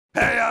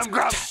I'm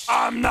Grumps,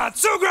 I'm not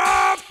so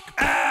Grump,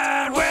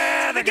 and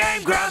we're the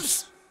Game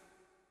Grumps.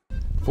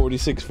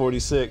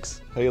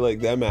 46. How you like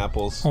them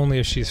apples? Only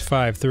if she's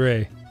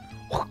 5'3".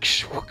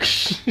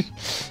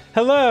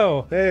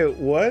 Hello! Hey,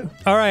 what?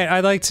 Alright,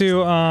 I'd like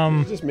to, Did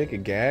you just make a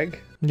gag?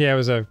 Yeah, it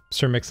was a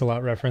Sir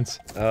Mix-a-Lot reference.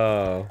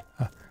 Oh.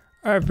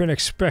 I've been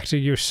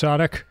expecting you,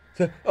 Sonic.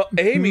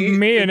 Amy!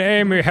 Me and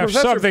Amy have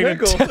Professor something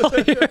Pickle. to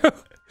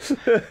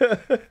tell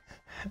you!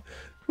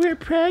 We're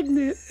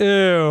pregnant.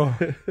 Ew.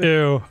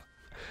 Ew.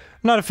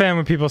 I'm not a fan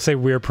when people say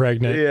we're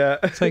pregnant. Yeah.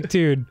 It's like,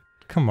 dude,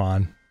 come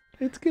on.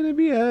 It's gonna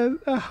be a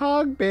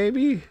hog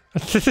baby.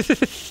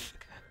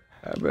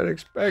 I've been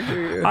expecting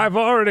it. I've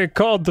already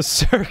called the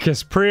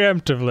circus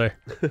preemptively.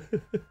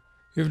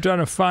 You've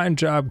done a fine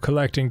job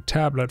collecting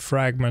tablet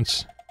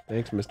fragments.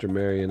 Thanks, Mr.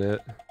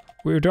 Marionette.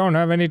 We don't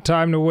have any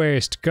time to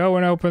waste. Go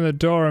and open the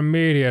door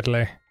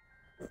immediately.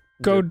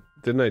 Go.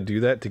 Didn't I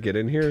do that to get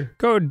in here?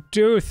 Go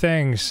do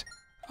things.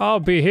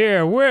 I'll be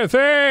here with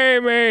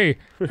Amy!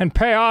 And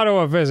pay Otto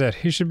a visit.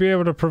 He should be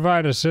able to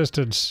provide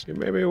assistance. You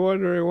may be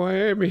wondering why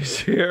Amy's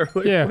here.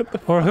 Like, Yeah,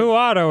 or who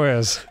Otto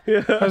is.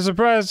 Yeah. I was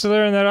surprised to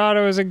learn that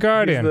Otto is a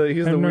guardian.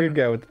 He's the weird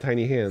guy with the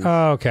tiny hands.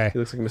 Oh, okay. He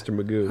looks like Mr.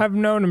 Magoo. I've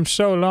known him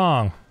so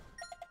long.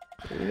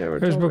 You never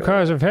It was told me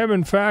because that. of him,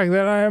 in fact,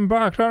 that I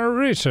embarked on a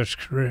research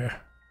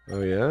career.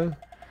 Oh, yeah?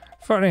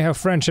 Funny how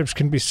friendships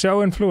can be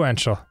so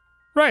influential.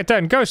 Right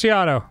then, go see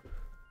Otto.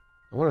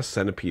 I want a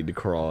centipede to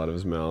crawl out of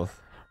his mouth.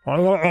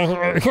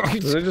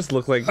 Does it just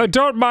look like... I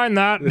don't mind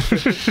that.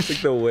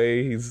 like the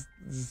way he's...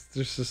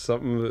 There's just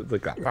something that's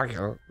like...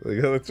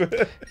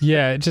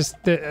 Yeah,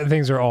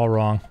 things are all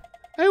wrong.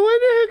 I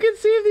wonder who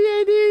conceived the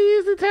idea to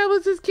use the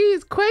tablets as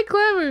keys. Quite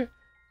clever.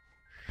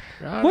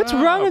 What's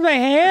wrong with my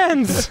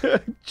hands?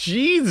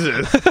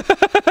 Jesus.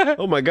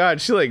 Oh my god,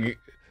 she like...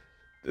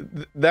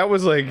 That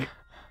was like...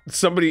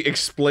 Somebody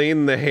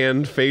explain the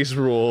hand-face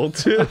rule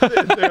to...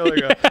 They're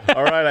like,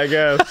 alright, I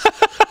guess.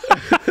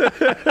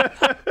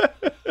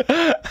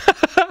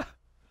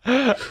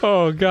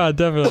 Oh god,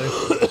 definitely.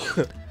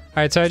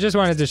 Alright, so I just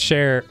wanted to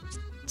share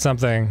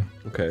something.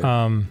 Okay.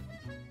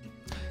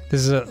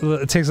 This is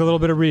it takes a little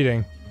bit of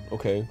reading.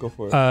 Okay, go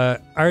for it. I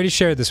already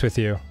shared this with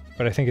you,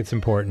 but I think it's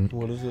important.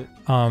 What is it?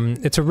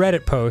 It's a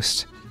Reddit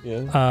post.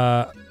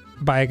 Yeah.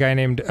 By a guy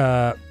named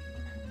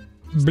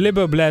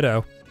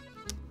Blibobledo.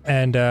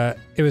 And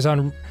it was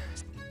under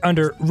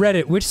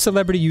Reddit, which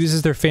celebrity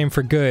uses their fame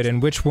for good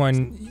and which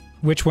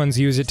ones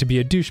use it to be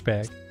a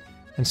douchebag.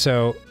 And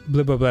so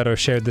Blibobledo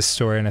shared this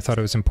story and I thought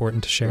it was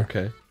important to share.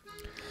 Okay.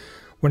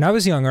 When I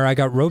was younger, I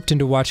got roped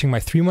into watching my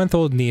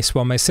 3-month-old niece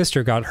while my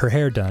sister got her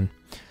hair done.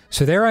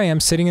 So there I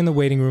am sitting in the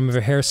waiting room of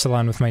a hair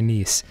salon with my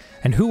niece,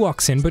 and who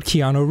walks in but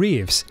Keanu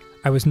Reeves?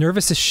 I was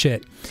nervous as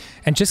shit,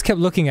 and just kept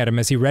looking at him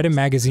as he read a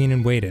magazine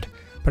and waited,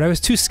 but I was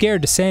too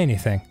scared to say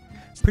anything.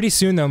 Pretty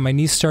soon though, my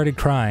niece started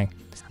crying,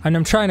 and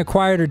I'm trying to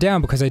quiet her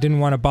down because I didn't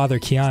want to bother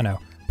Keanu,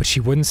 but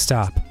she wouldn't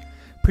stop.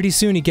 Pretty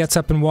soon he gets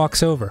up and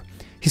walks over.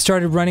 He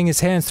started running his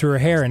hands through her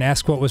hair and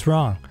asked what was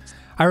wrong.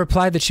 I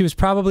replied that she was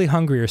probably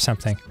hungry or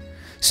something.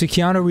 So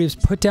Keanu Reeves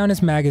put down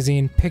his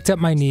magazine, picked up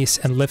my niece,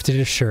 and lifted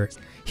his shirt.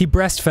 He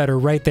breastfed her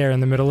right there in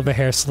the middle of a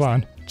hair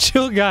salon.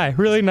 Chill guy,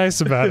 really nice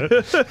about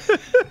it.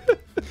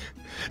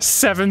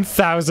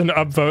 7,000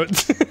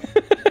 upvotes.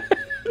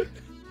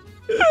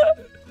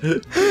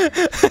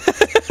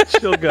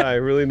 Chill guy,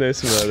 really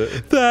nice about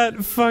it.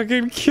 That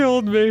fucking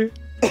killed me.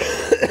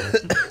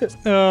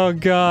 Oh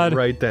god.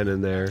 Right then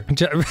and there.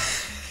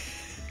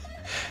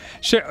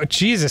 Shit,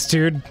 Jesus,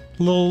 dude.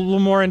 A little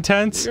more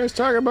intense. You guys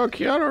talking about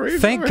Keanu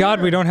Reeves? Thank God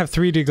we don't have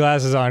 3D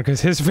glasses on,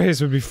 because his face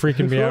would be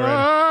freaking me out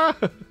right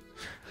now.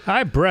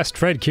 I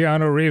breastfed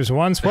Keanu Reeves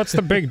once. What's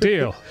the big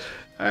deal?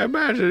 I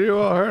imagine you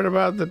all heard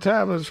about the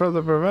tablets from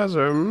the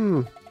professor.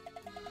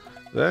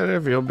 Then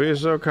if you'll be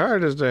so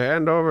kind as to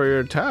hand over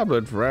your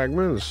tablet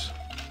fragments.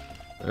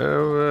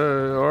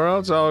 Or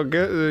else you'll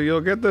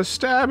get the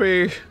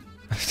stabby.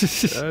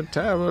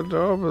 Tablet to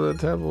open the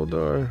temple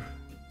door.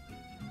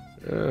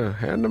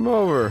 Hand them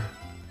over.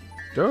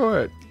 Do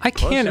it. I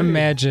can't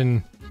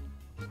imagine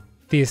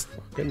these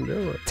Can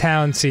do it.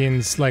 town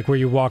scenes like where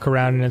you walk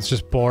around and it's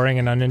just boring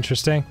and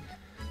uninteresting.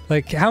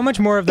 Like, how much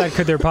more of that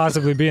could there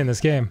possibly be in this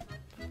game?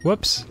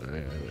 Whoops. I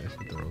said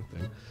the wrong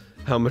thing.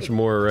 How much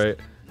more, right?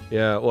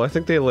 Yeah, well, I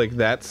think they, like,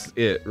 that's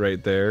it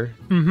right there.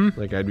 Mm-hmm.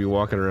 Like, I'd be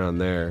walking around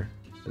there,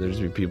 and there'd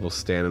just be people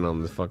standing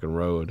on the fucking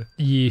road.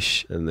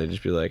 Yeesh. And they'd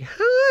just be like,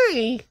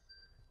 hi!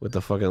 With the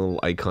fucking little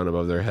icon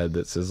above their head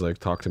that says, like,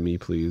 talk to me,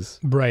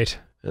 please. Right.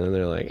 And then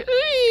they're like, hey,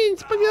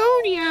 it's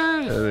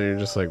Begonia! And then you're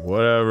just like,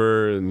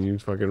 whatever, and you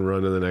fucking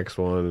run to the next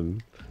one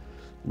and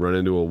run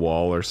into a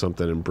wall or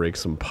something and break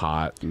some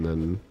pot, and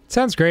then...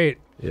 Sounds great.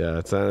 Yeah,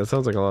 it sounds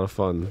like a lot of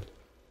fun.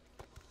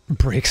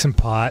 Break some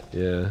pot.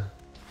 Yeah.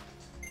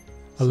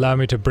 Allow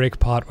me to break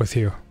pot with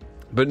you.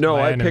 But no,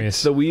 My I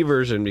enemies. picked the Wii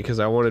version because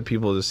I wanted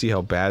people to see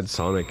how bad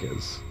Sonic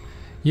is.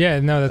 Yeah,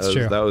 no, that's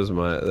true. That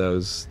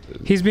was...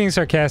 He's being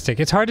sarcastic.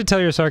 It's hard to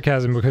tell your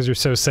sarcasm because you're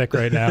so sick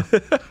right now.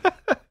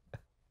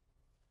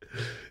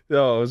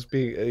 No, I was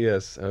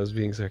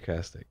being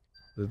sarcastic.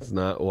 That's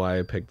not why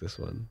I picked this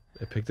one.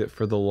 I picked it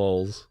for the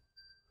lulz.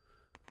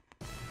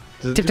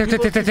 Do people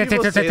say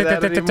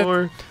that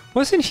anymore?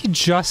 Wasn't he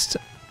just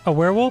a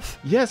werewolf?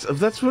 Yes,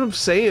 that's what I'm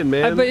saying,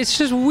 man. But it's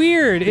just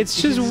weird.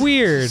 It's just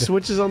weird.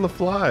 Switches on the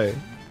fly.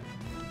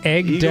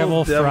 Egg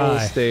Devil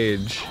Fry.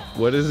 Stage.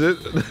 What is it?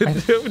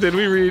 Did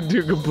we read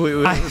too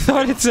completely? I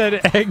thought it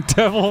said Egg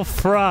Devil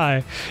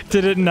Fry.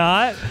 Did it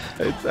not?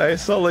 I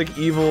saw like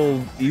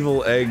evil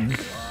egg.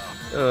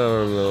 I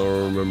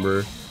don't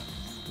remember.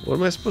 What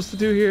am I supposed to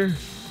do here?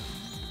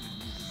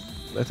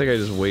 I think I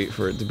just wait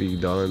for it to be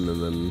done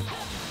and then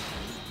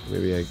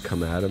maybe I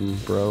come at him,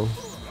 bro.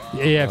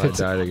 Yeah, if I it's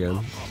died again.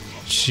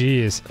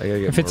 Jeez.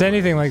 If it's more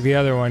anything like the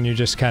other one, you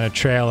just kind of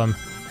trail him,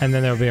 and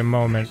then there'll be a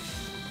moment.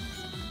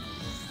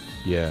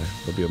 Yeah,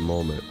 there'll be a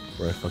moment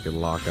where I fucking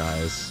lock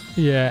eyes.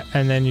 Yeah,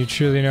 and then you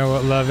truly know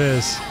what love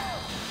is.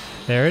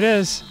 There it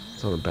is.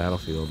 It's on a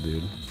battlefield,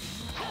 dude.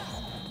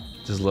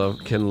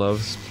 Can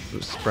love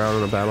sprout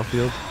on a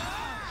battlefield?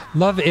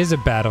 Love is a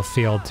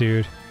battlefield,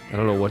 dude. I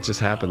don't know what just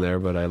happened there,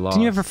 but I lost.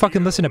 Didn't you ever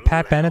fucking listen to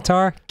Pat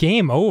Benatar?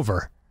 Game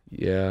over.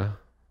 Yeah,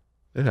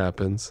 it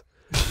happens.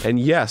 And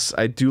yes,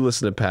 I do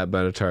listen to Pat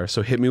Benatar,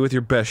 so hit me with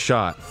your best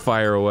shot.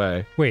 Fire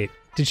away. Wait,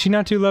 did she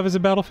not do Love is a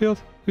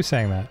Battlefield? Who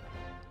sang that?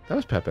 That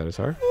was Pat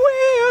Benatar. We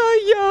are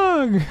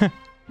young!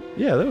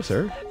 Yeah, that was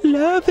her.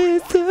 Love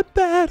is a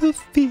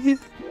battlefield.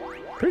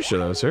 Pretty sure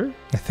that was her.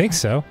 I think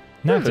so.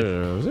 That was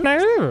it.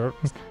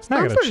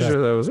 I'm pretty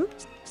sure that was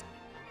it.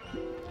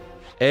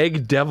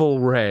 Egg Devil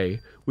Ray.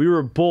 We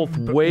were both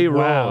way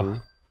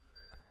wrong.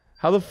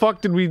 How the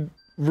fuck did we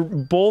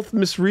both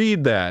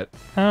misread that?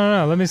 I don't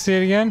know. Let me see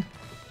it again.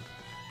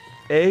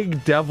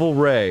 Egg Devil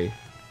Ray.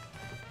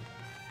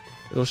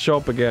 It'll show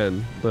up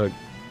again. Look.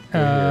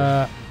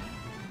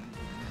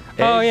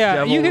 Oh yeah,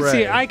 Devil you can Ray.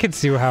 see. I could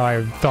see how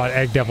I thought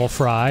Egg Devil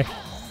Fry.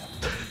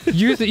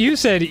 You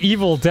said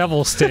Evil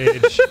Devil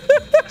Stage,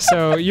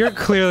 so you're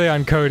clearly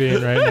on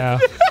codeine right now.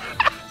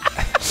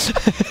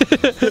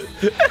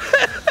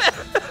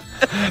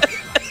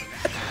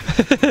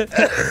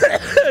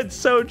 It's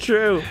so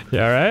true. You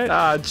alright?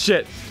 Ah,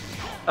 shit.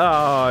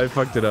 Oh, I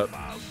fucked it up.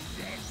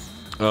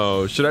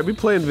 Oh, should I be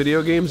playing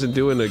video games and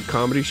doing a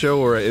comedy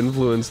show where I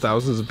influence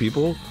thousands of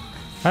people?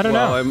 I don't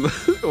know.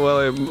 While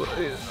I'm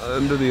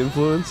under the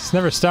influence? It's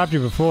never stopped you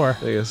before.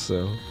 I guess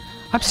so.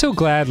 I'm so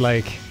glad,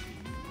 I'm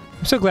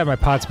so glad my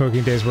pot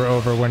smoking days were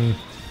over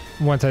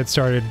once I'd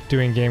started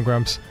doing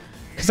GameGrumps.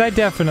 Because I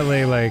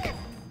definitely,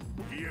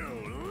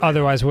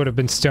 otherwise would have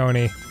been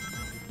stony,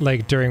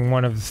 during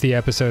one of the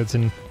episodes,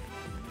 and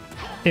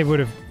it would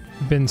have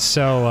been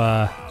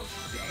so,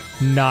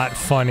 not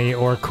funny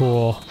or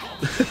cool.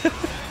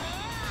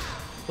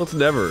 Well, it's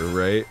never,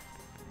 right?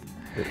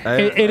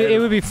 It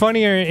would be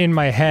funnier in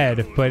my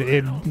head, but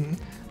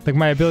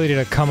my ability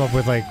to come up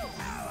with,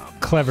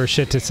 clever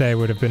shit to say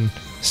would have been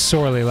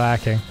sorely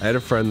lacking. I had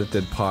a friend that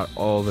did pot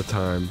all the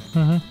time,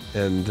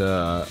 and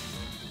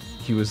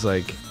he was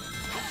like,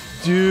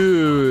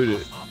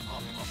 dude,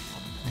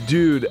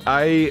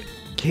 I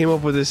came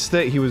up with this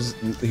thing. He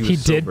He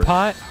did sober.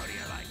 pot?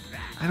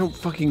 I don't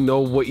fucking know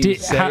what you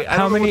say. I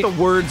don't know many, what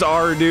the words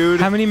are, dude.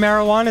 How many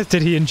marijuanas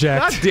did he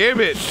inject? God damn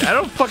it! I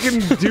don't fucking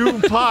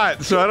do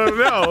pot, so I don't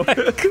know.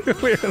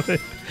 Clearly.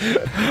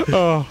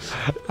 Oh,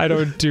 I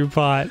don't do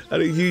pot.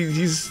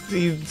 He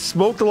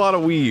smoked a lot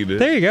of weed.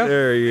 There you go.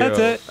 There you That's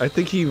go. it. I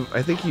think he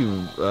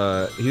didn't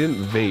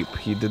vape.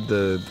 He did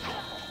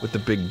with the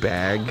big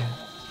bag.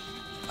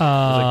 It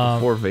was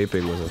before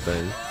vaping was a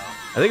thing.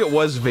 I think it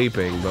was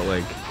vaping, but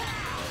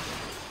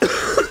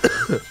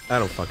I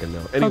don't fucking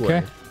know. Anyway.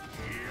 Okay.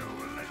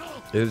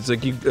 It's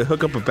like you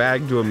hook up a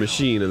bag to a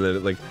machine and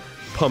then it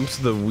pumps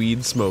the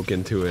weed smoke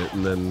into it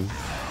and then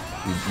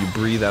you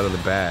breathe out of the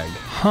bag.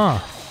 Huh.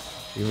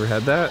 You ever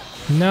had that?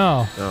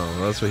 No. Oh,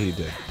 well, that's what he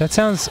did. That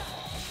sounds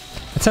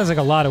like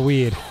a lot of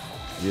weed.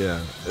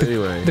 Yeah.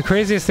 Anyway. The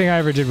craziest thing I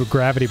ever did were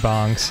gravity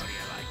bongs.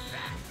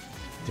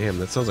 Damn,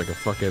 that sounds like a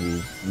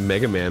fucking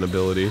Mega Man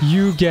ability.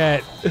 You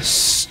get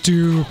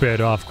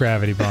stupid off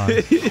gravity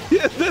bongs.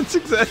 Yeah, that's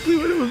exactly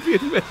what it would be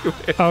in Mega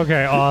Man.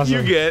 Okay, awesome.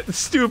 You get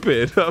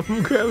stupid off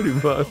gravity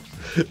bongs.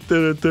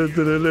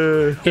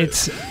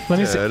 Let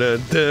me see.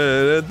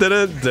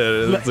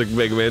 It's like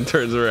Mega Man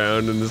turns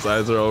around and his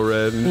eyes are all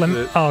red and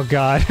shit. Oh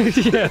god.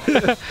 Yeah.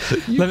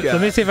 Let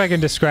me see if I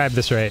can describe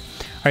this right.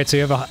 Alright, so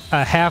you have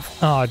a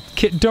half... Oh,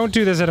 don't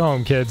do this at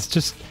home, kids.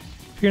 Just...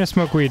 If you're gonna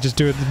smoke weed, just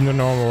do it the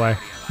normal way.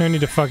 You don't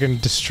need to fucking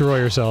destroy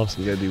yourselves.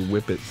 You gotta do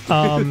whippets.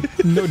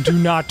 No, do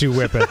not do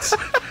whippets.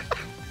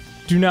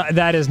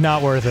 That is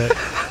not worth it.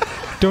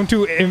 Don't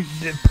do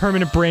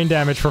permanent brain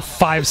damage for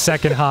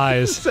 5-second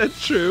highs. Is that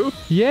true?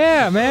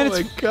 Yeah, man. Oh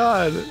my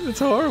god, it's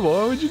horrible.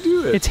 Why would you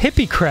do it? It's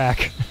hippie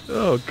crack.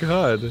 Oh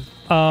god.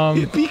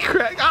 Hippie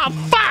crack. Oh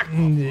fuck!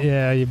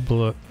 Yeah, you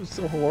blew it. I'm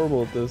so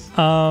horrible at this.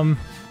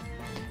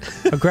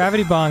 A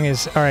gravity bong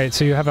is alright.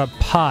 So you have a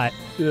pot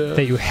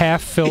that you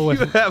half fill with.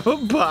 You have a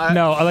pot.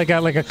 No, like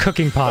a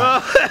cooking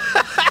pot.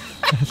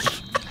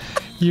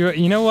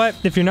 You know what?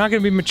 If you're not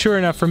going to be mature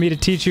enough for me to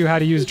teach you how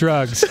to use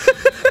drugs,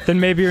 then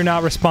maybe you're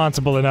not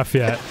responsible enough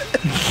yet.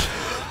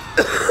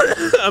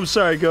 I'm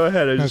sorry, go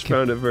ahead. I just Okay.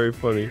 found it very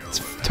funny. It's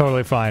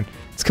totally fine.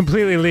 It's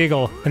completely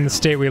legal in the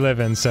state we live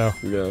in, so.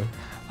 Yeah.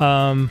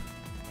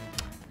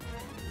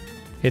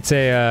 It's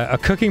a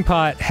cooking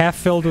pot half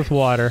filled with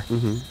water,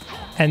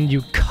 and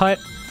you cut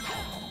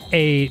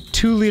a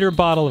 2-liter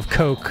bottle of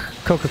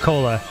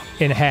Coca-Cola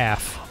in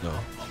half.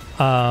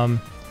 No.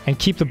 And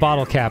keep the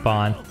bottle cap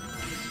on.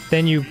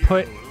 Then you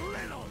put,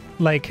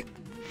 like,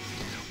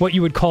 what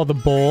you would call the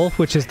bowl,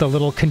 which is the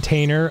little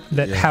container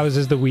that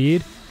houses the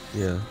weed.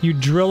 Yeah. You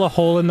drill a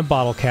hole in the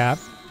bottle cap.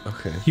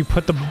 Okay. You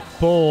put the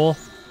bowl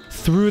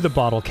through the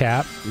bottle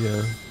cap.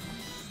 Yeah.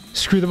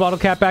 Screw the bottle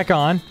cap back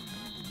on.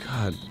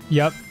 God.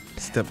 Yep.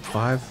 Step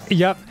 5?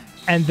 Yep.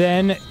 And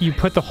then you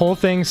put the whole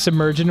thing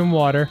submerged in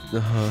water.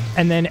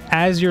 And then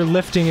as you're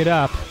lifting it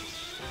up,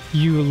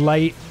 you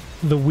light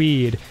the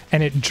weed,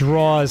 and it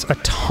draws a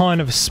ton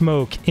of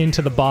smoke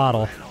into the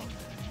bottle.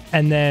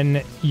 And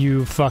then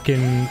you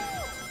fucking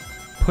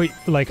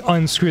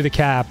unscrew the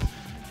cap,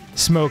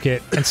 smoke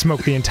it, and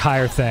smoke the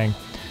entire thing.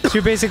 So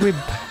you're basically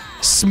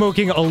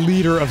smoking a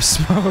liter of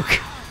smoke.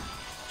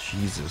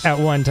 Jesus. At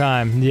one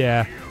time.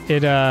 Yeah.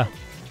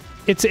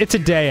 It's a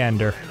day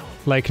ender.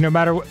 Like, no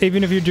matter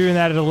even if you're doing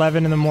that at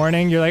 11 in the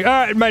morning, you're like, all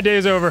right, my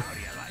day's over.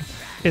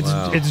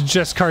 It's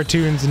just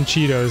cartoons and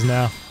Cheetos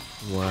now.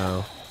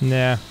 Wow.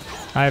 Yeah.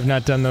 I have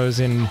not done those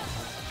in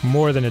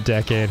more than a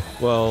decade.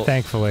 Well,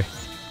 thankfully.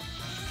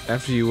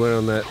 After you went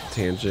on that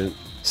tangent.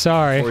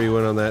 Sorry. Before you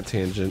went on that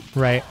tangent.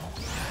 Right.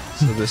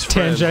 So this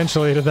friend,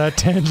 tangentially to that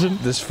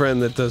tangent. This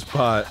friend that does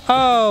pot.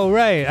 Oh,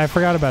 right. I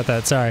forgot about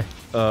that. Sorry.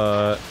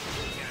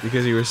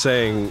 Because you were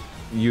saying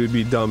you would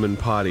be dumb and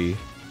potty.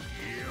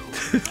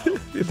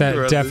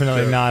 That's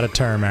definitely not a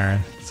term,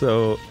 Aaron.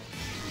 So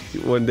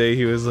one day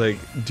he was like,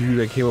 dude,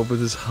 I came up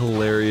with this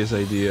hilarious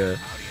idea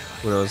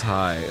when I was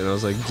high. And I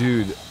was like,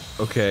 dude,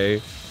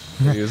 okay.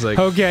 And he was like,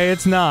 okay,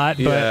 it's not,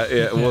 but...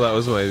 Yeah, well, that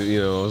was my,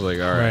 I was like,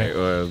 all right,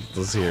 well,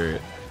 let's hear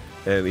it.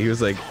 And he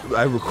was like,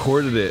 I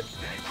recorded it.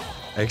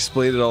 I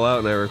explained it all out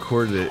and I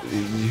recorded it.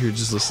 You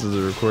just listen to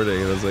the recording.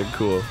 And I was like,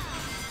 cool.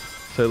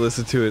 So I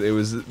listened to it. It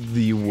was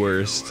the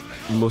worst,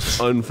 most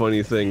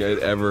unfunny thing I'd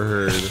ever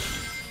heard.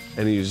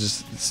 And he was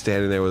just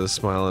standing there with a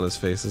smile on his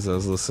face as I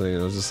was listening.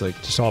 And I was just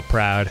like... Just all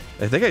proud.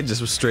 I think I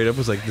just was straight up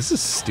was like, this is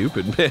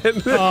stupid, man.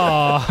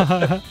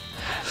 Aww.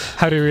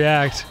 How did he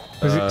react?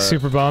 Was he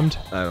super bummed?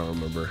 I don't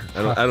remember.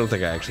 I don't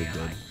think I actually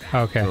did.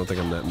 Okay. I don't think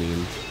I'm that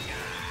mean.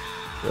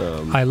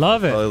 I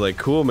love it. Probably like,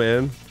 cool,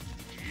 man.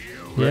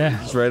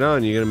 Yeah. It's right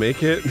on. You gonna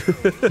make it?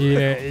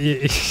 Yeah.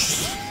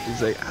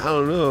 He's like, I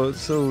don't know.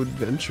 It's so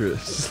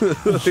adventurous. Like,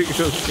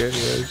 okay,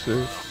 yeah,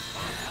 sure.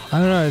 I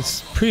don't know.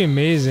 It's pretty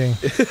amazing.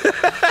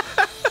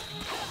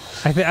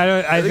 I think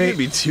it'd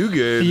be too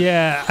good.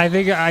 Yeah, I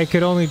think I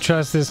could only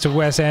trust this to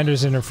Wes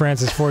Anderson or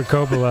Francis Ford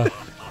Coppola.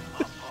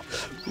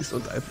 Please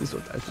don't die. Please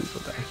don't die. Please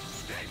don't die.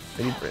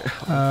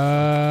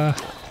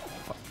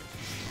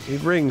 I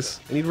need rings.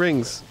 I need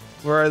rings.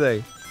 Where are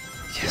they?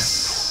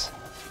 Yes.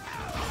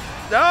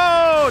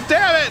 No!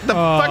 Damn it! The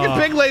fucking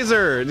pig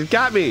laser! It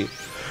got me!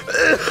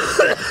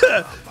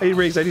 I need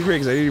rings. I need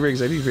rings. I need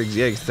rings. I need rings.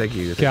 Yeah, thank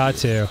you. Got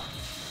to.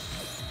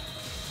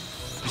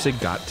 You say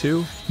got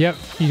to? Yep,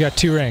 you got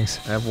 2 rings.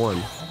 I have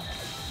 1.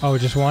 Oh,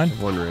 just 1? I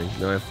have 1 ring.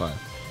 No, I have 5.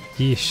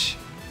 Yeesh.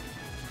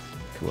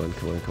 Come on,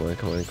 come on, come on,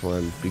 come on, come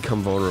on.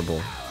 Become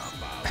vulnerable.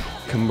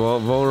 Become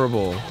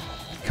vulnerable.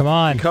 Come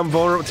on. Become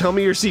vulnerable. Tell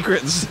me your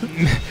secrets.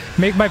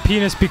 Make my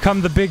penis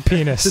become the big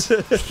penis.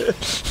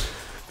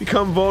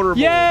 Become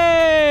vulnerable.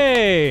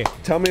 Yay!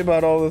 Tell me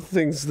about all the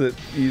things that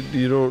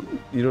you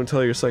don't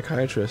tell your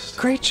psychiatrist.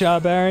 Great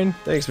job, Aaron.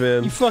 Thanks,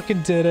 man. You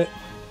fucking did it.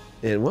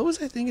 And what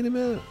was I thinking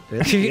about?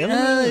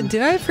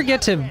 Did I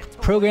forget to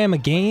program a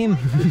game?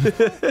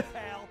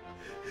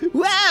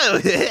 Wow!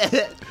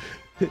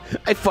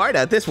 I fart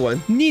out this one.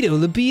 Neato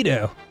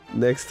libido.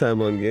 Next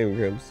time on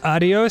GameGrumps.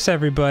 Adios,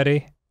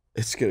 everybody.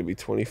 It's gonna be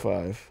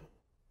 25.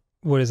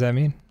 What does that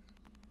mean?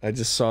 I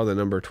just saw the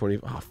number 20.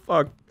 Oh,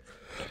 fuck.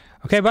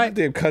 Okay, bye.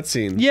 Damn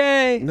cutscene.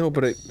 Yay! No,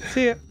 but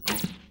See ya.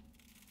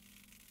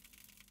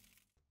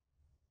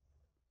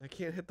 I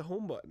can't hit the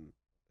home button.